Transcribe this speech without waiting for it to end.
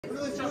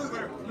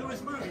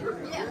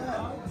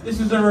This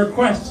is a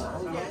request.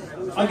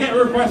 I get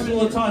requests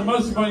all the time.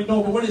 Most of them I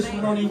ignore, but when it's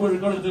from Ronnie Wood,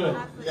 I've got to do it.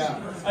 Yeah.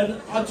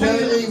 And I tell you,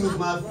 Jerry Lee was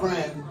my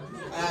friend,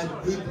 and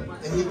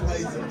he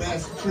plays the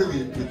best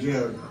tribute to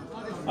Jerry.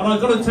 And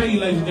I've got to tell you,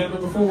 ladies and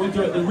gentlemen, before we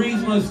do it, the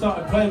reason I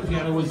started playing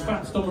piano was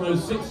Fats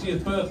Domino's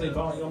 60th birthday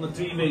party on the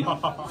TV.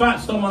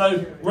 Fats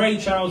Domino, Ray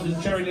Charles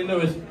and Jerry Lee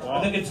Lewis,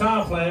 and the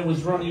guitar player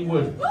was Ronnie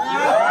Wood.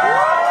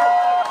 That's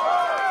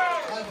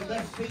the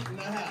best seat in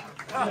the house.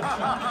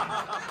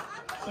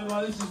 So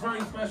this is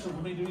very special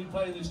for me to be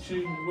playing this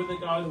tune with the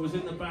guy that was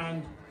in the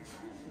band,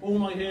 all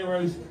my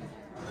heroes,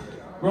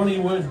 Ronnie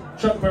Wood,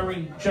 Chuck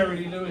Berry, Jerry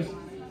Lee Lewis,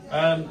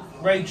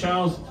 Ray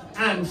Charles,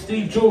 and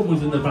Steve Jordan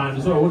was in the band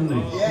as well, wasn't he?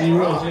 Yeah. He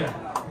was, yeah.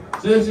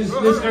 So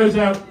this goes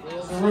out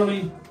to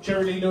Ronnie,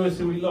 Jerry Lee Lewis,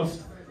 who we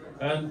lost,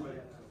 and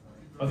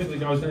I think the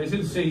guys know it's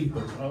in C,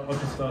 but I'll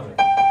just start it.